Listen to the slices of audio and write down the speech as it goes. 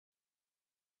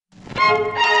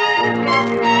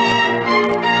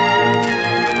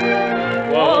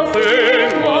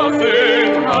Waltzing,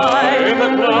 waltzing high in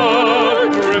the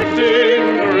clouds, drifting,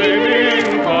 dreaming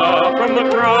far from the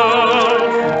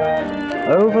crowds.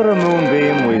 Over a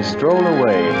moonbeam we stroll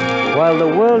away, while the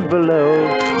world below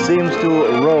seems to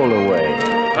roll away.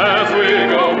 As we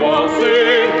go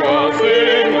waltzing,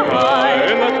 waltzing high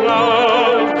in the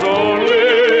clouds, only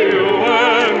you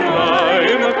and I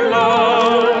in the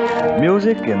clouds.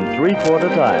 Music in 3/4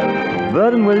 time.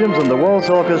 Vernon Williams and the Waltz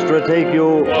Orchestra take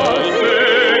you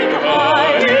Waltzing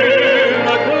high in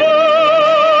the clouds.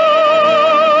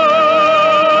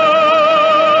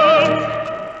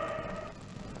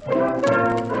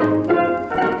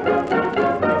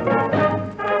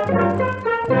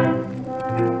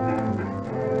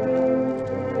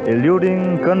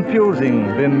 eluding, confusing,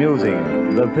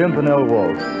 bemusing, the Pimpernel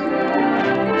Waltz.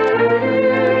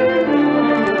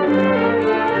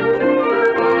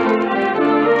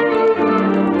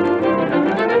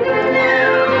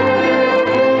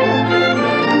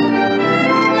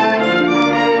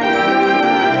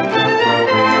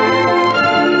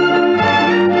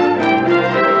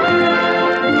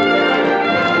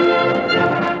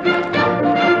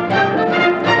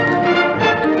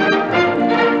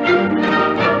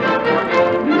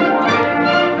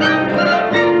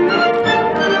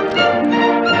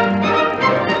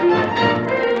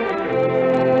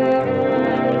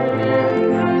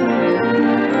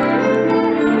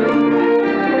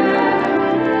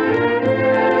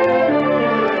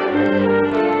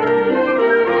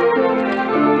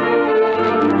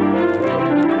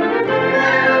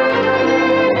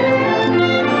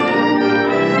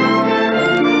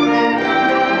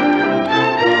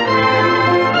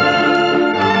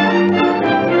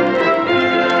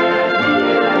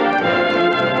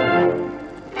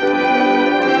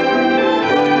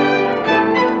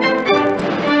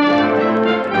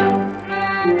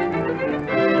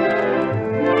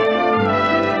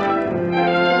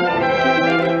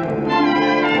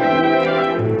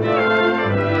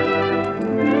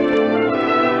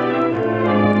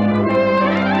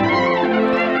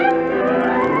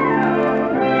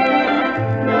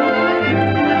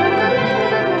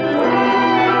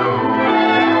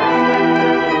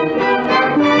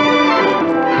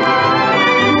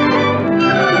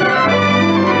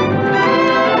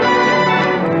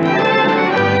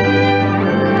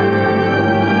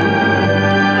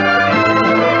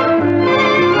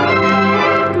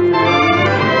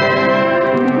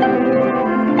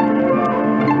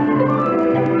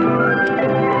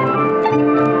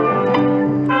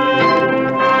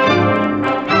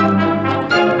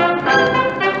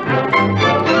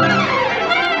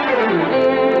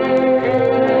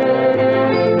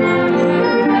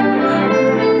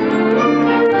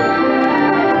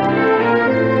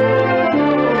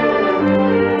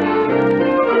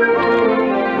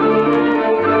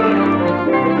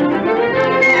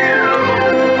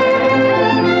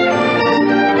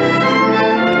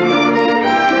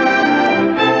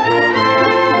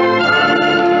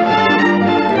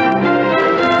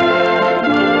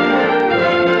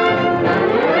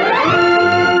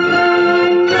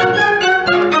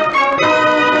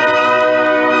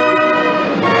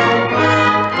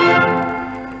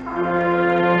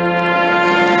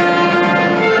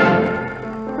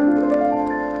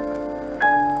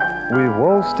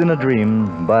 In a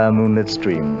dream by a moonlit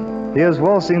stream. Here's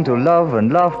waltzing to love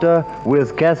and laughter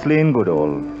with Kathleen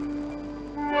Goodall.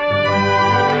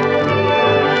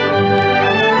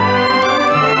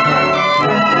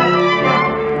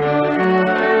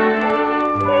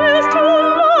 Here's to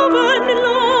love and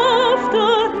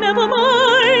laughter, never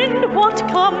mind what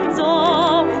comes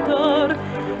after.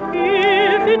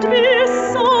 If it be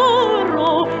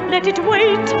sorrow, let it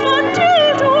wait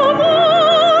until tomorrow.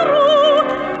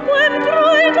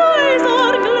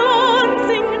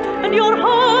 Your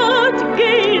heart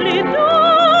gaily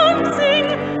dancing,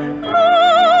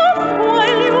 laugh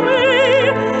while you may,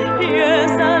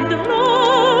 yes, and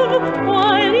love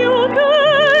while you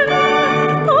can.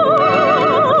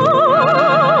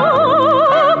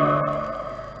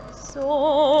 So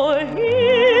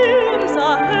here's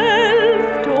a health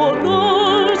to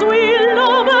those we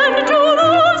love and to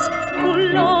those who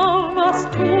love us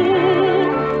too.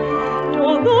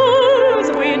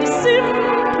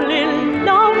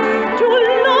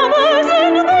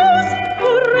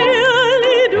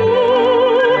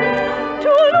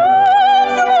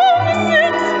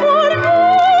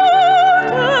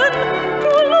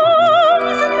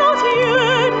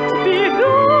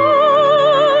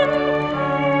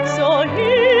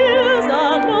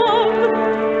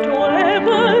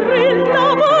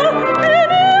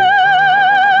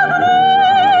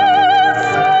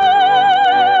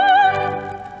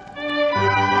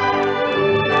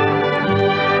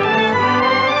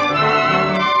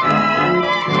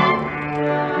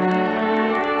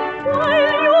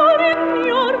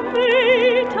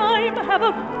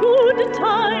 have a good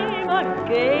time, a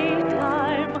gay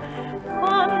time.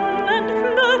 Fun and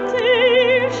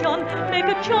flirtation make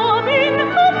a charming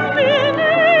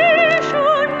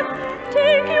combination.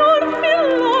 Take your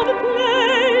fill of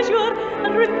pleasure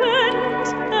and repent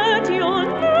at your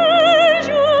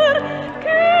leisure.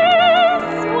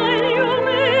 Kiss while you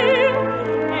may,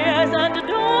 yes, and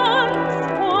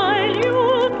dance while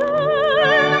you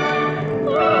can.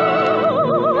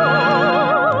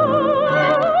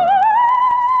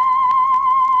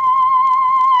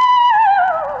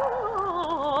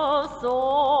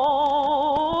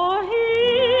 So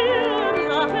here's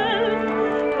a health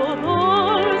to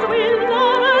those we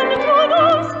love and to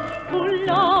those who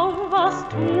love us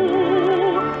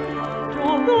too. To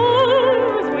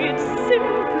those we'd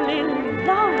simply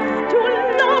love to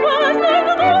love us and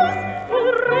those who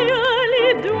really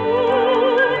do.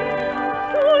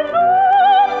 To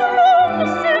love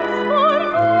since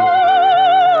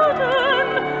forgotten,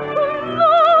 to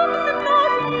love's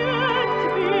not yet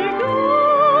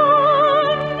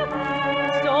begun.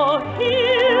 So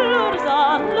here's a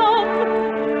love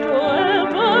to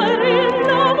every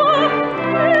lover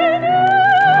in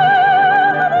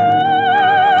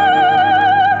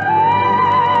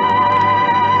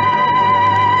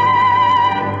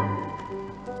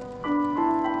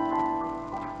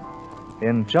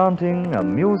Enchanting a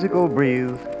musical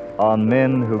breeze on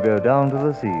men who go down to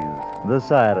the seas, the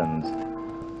sirens.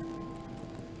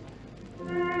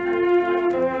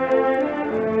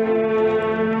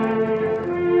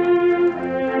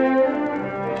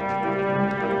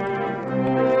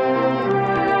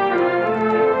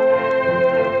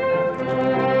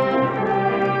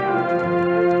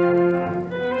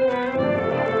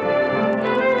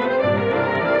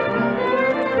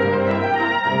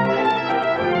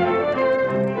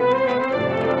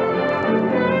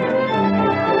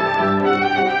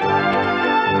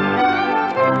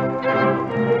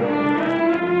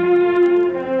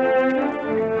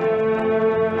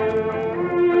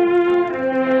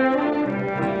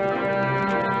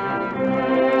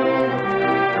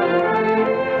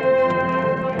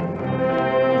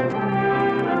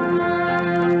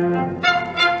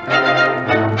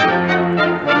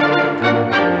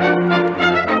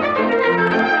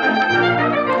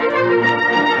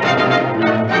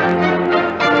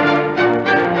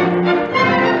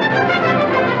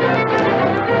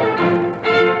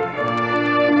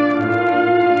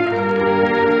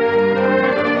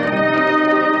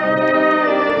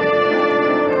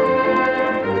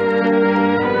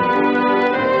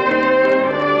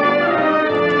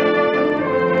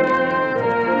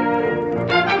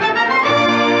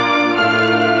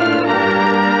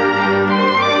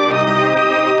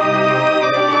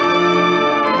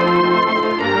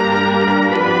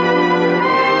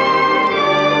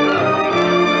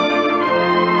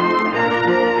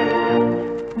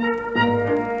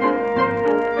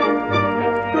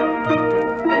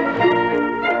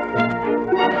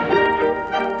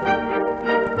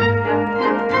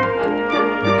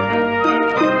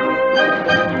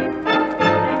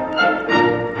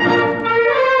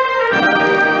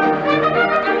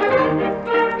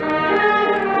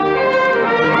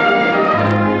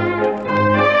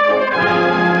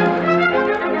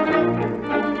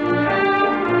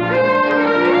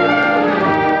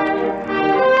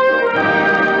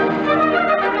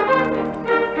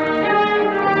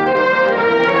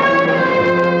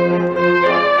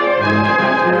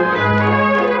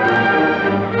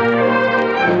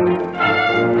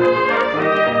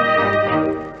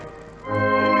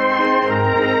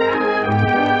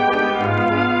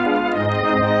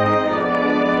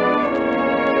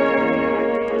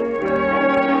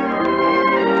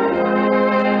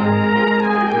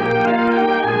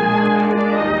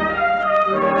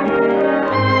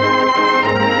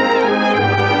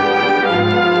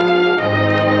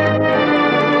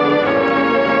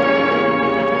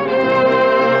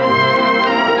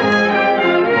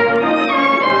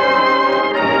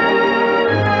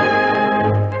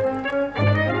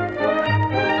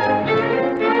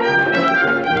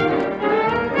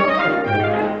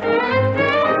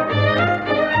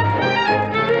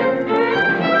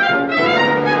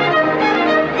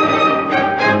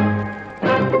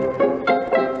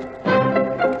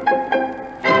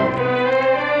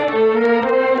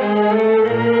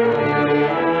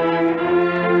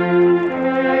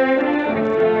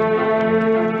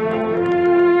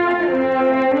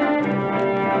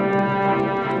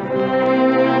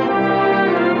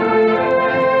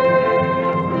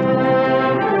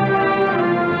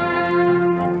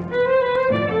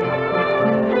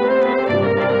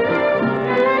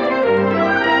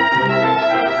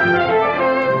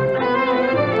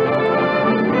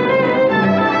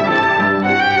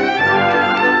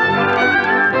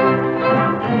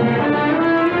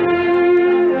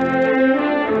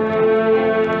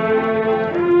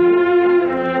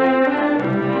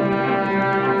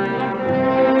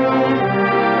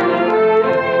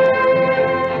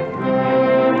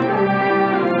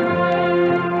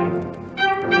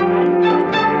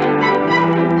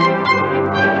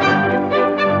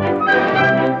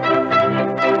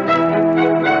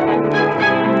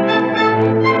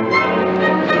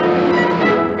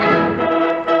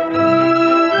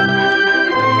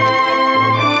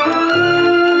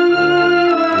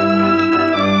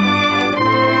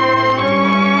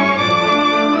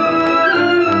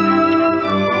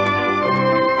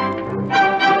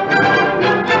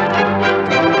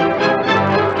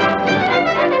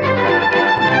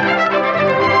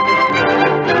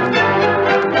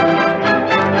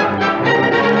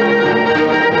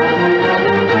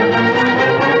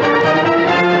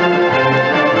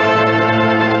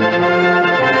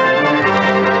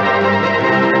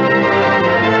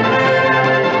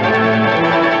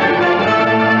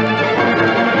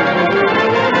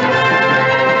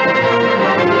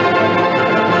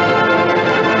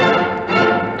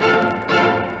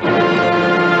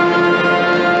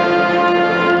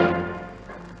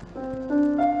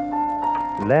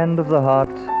 land of the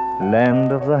heart,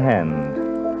 land of the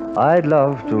hand. I'd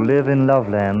love to live in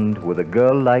Loveland with a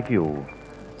girl like you,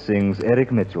 sings Eric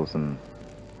Mitchelson.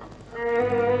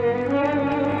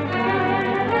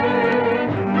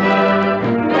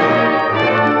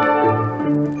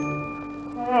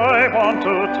 I want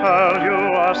to tell you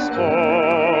a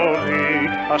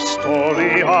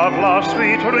story of love's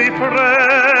sweet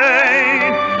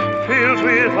refrain, filled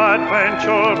with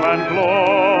adventure and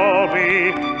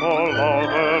glory, all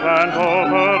over and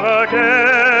over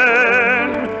again.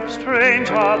 Strange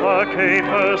are the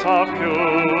capers of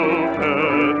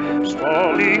Cupid,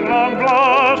 strolling long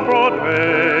love's broad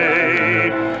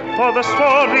way. For the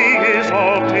story is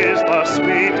old, 'tis the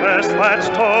sweetest that's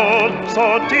told,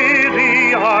 so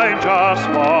dearie, I just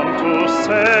want to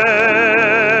say,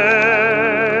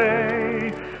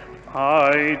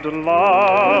 I'd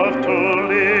love to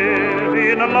live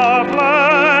in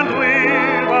Loveland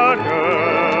with a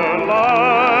girl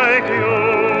like you,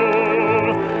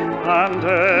 and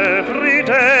every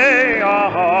day a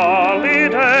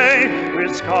holiday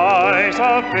with skies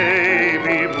of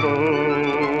baby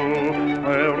blue,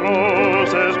 where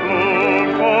roses bloom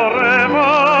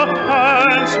forever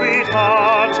and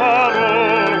sweethearts are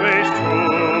always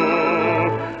true.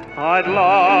 I'd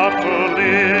love to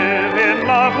live in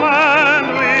Loveland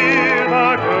with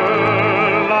a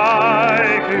girl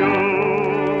like you.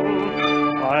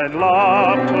 I'd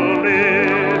love to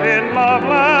live in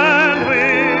Loveland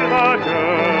with a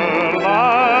girl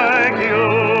like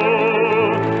you,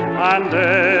 and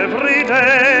every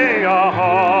day a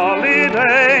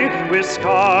holiday with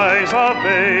skies of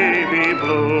baby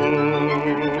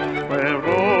blue, where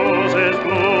roses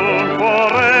bloom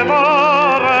forever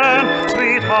and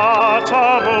sweethearts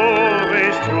are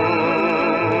always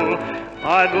true.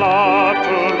 I'd love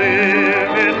to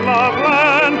live in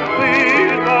Loveland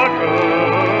with a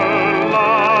girl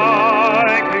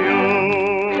like you.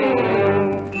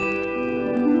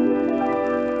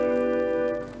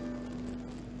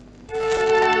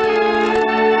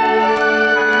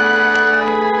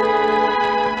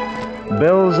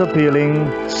 Bells are pealing,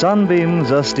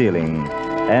 sunbeams are stealing,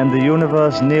 and the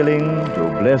universe kneeling to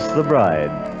bless the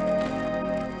bride.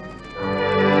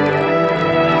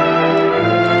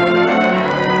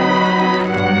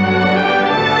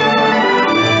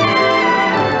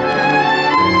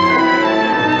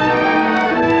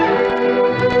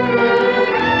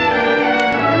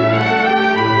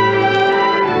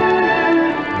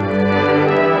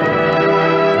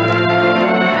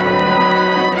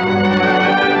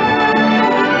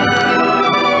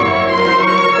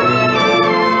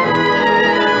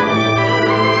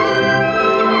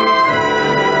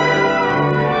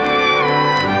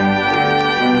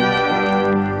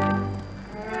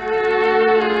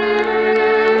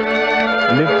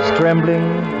 Trembling,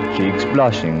 cheeks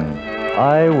blushing,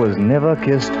 I was never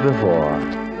kissed before.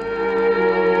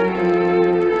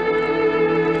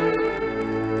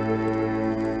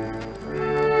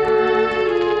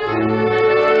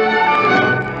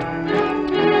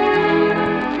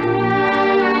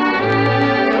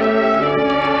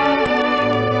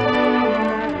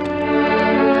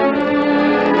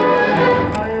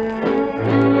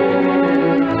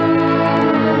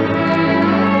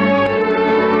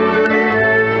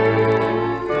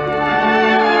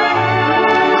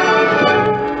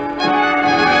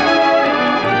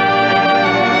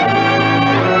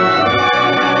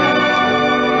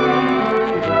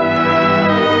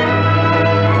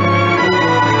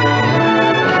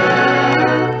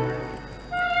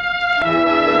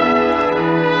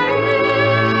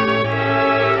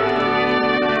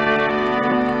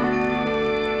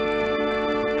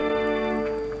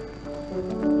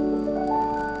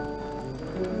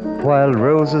 While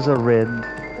roses are red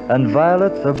and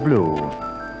violets are blue,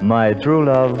 my true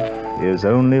love is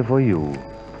only for you.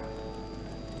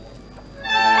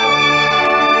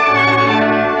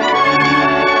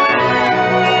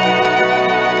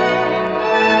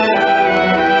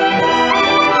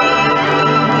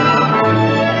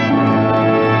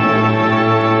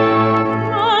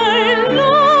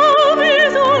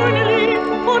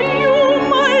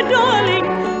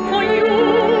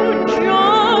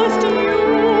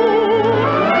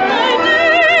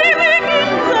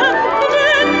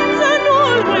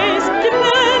 Always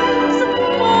depends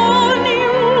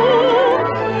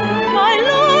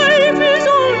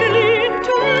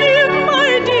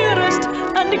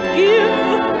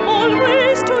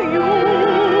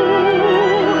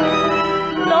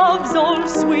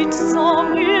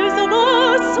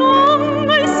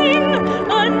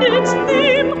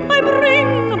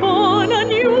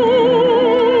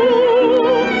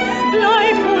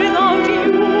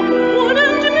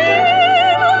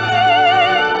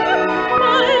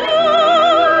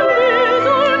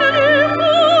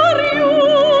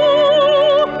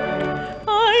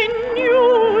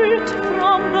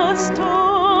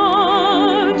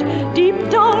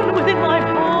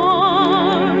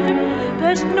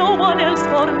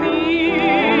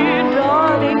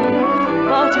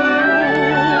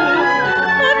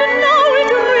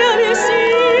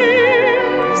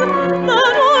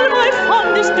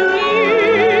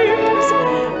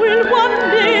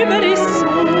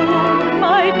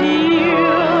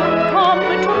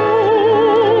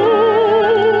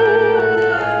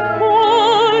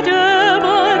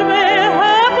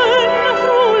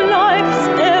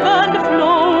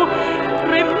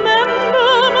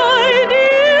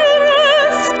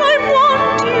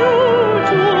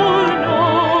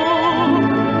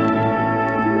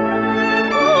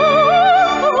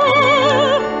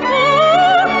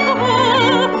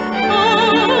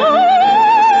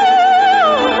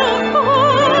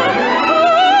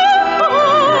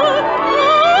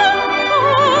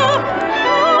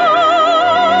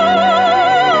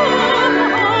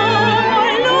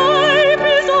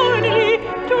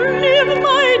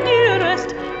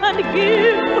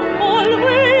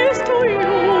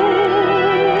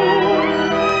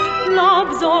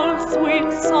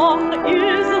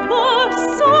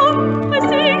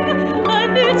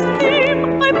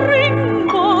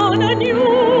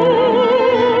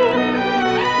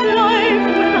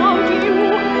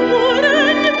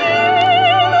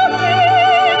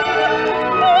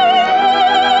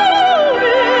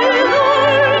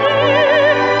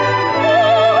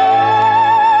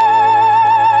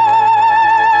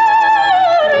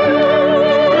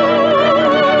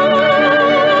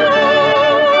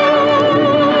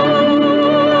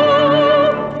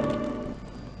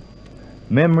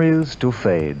memories to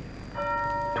fade,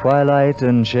 twilight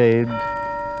and shade,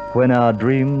 when our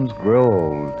dreams grow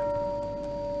old.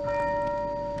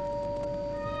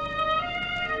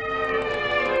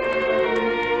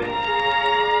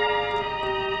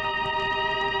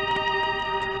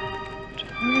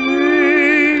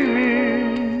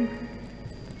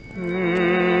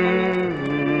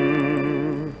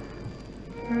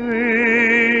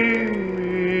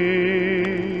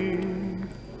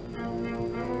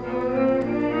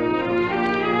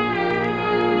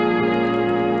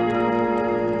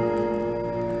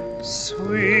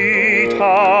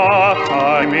 Sweetheart,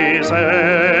 time is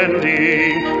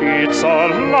ending. It's so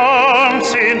long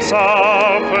since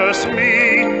our first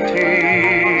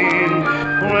meeting.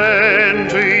 When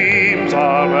dreams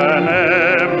are an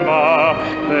ember,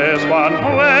 there's one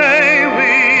way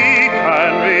we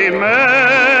can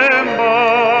remember.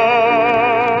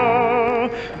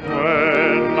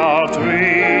 When our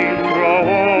dreams grow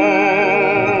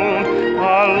old,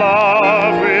 our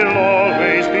love will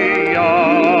always be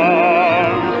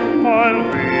young. While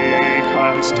we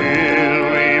can still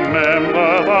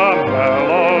remember the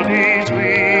melodies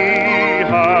we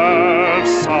have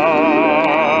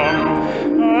sung.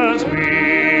 As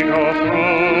we go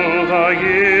through the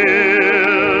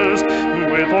years,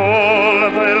 with all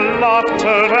the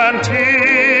laughter and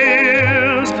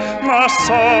tears, the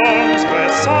songs we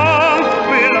sung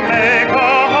will make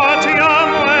our hearts young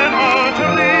when our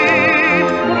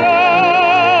dreams grow.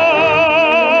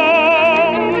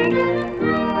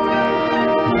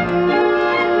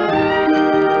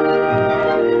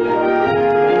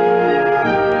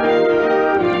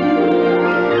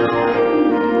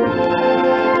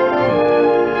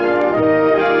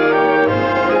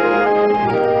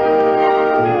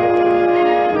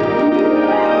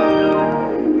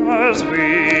 As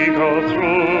we go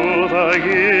through the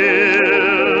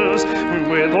years,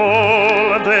 with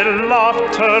all the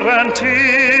laughter and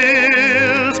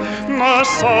tears, the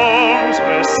songs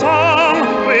we sung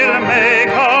will make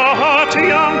our heart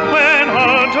young when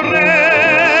our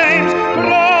dreams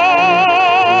grow.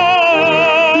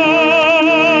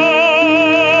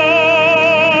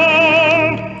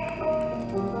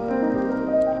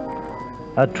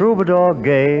 A troubadour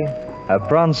gay, a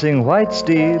prancing white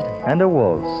steed, and a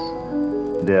waltz,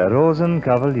 der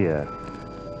Rosenkavalier.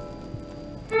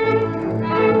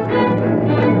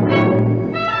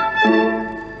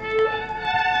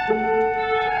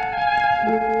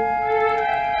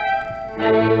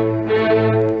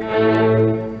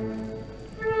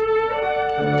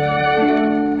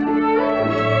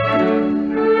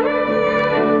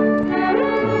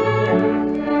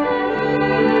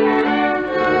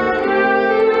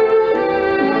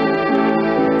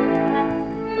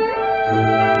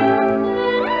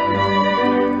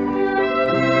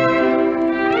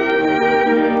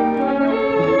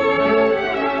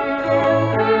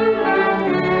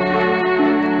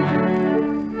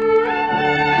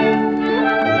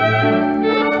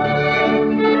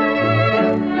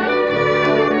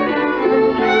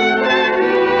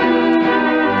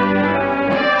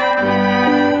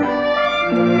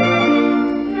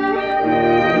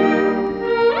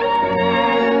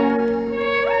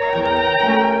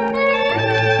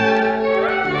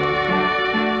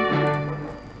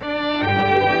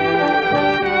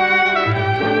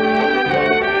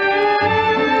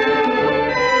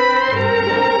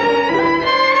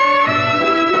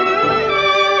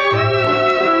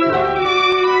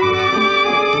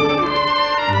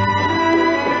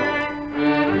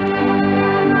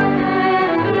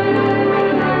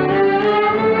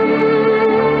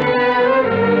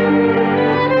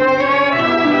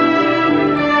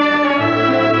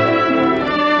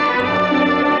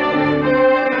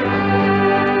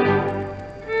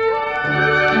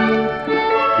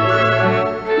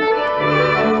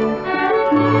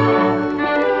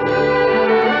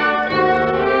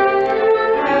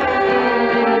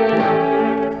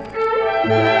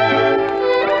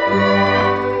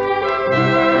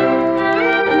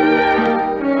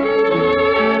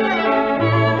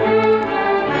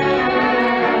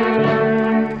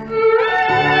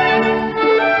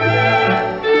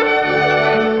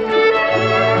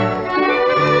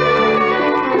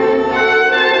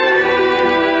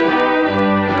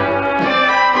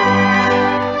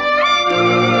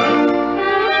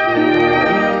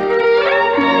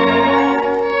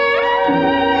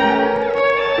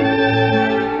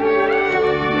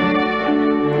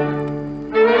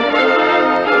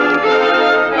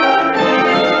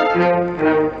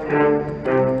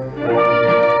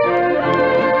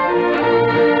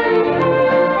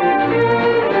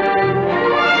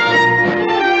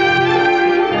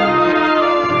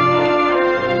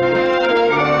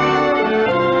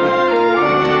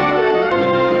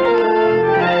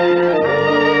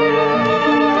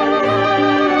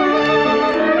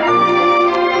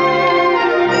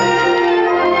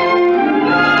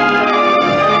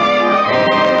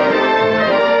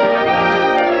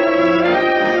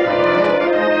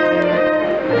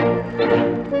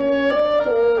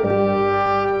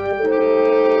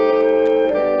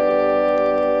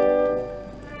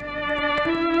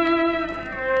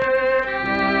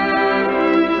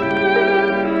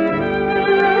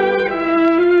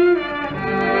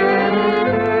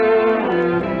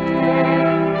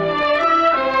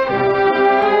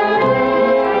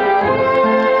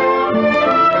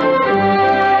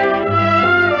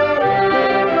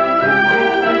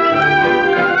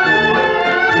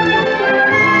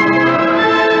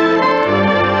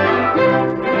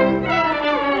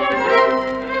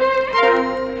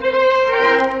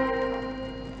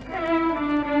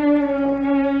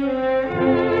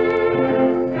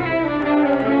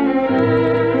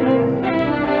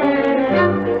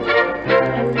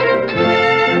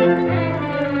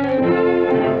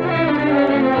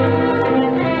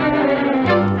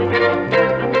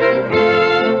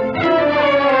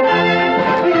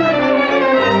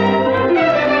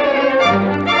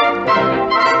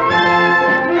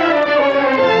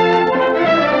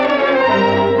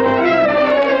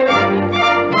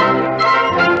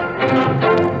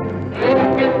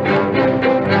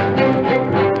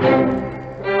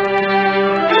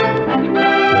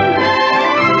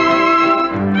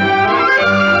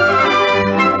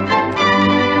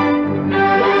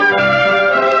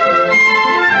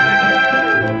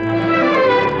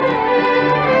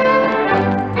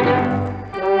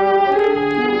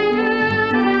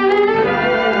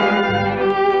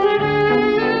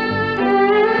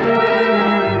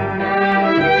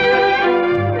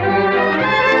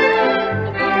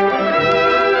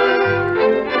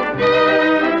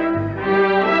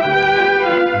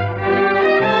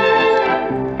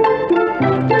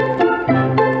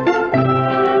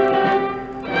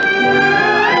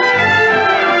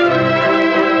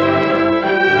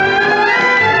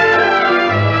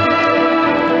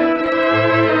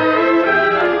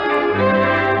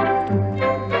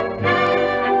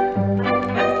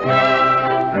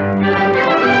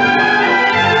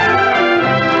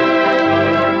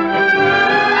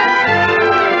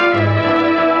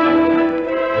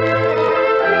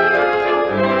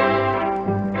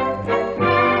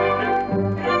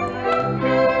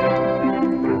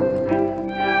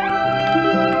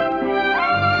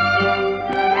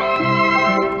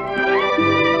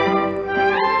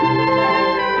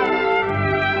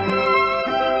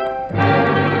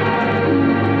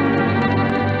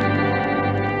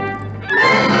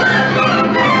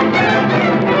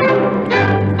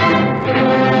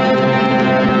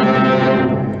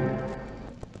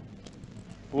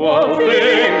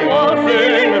 Waltzing,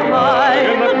 waltzing high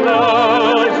in the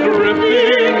clouds,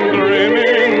 drifting,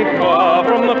 dreaming far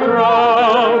from the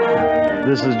crowd.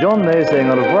 This is John May saying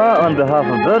au revoir on behalf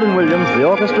of Vernon Williams, the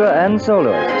orchestra and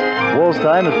soloists. Waltz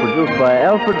Time is produced by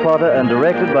Alfred Potter and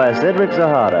directed by Cedric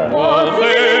Zahara.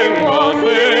 Waltzing,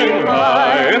 waltzing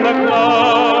high in the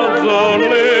clouds, only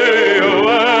you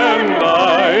and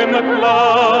I in the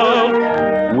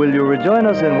clouds. Will you rejoin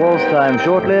us in Waltz Time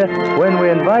shortly when we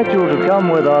invite you to come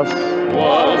with us?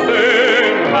 Waltzing.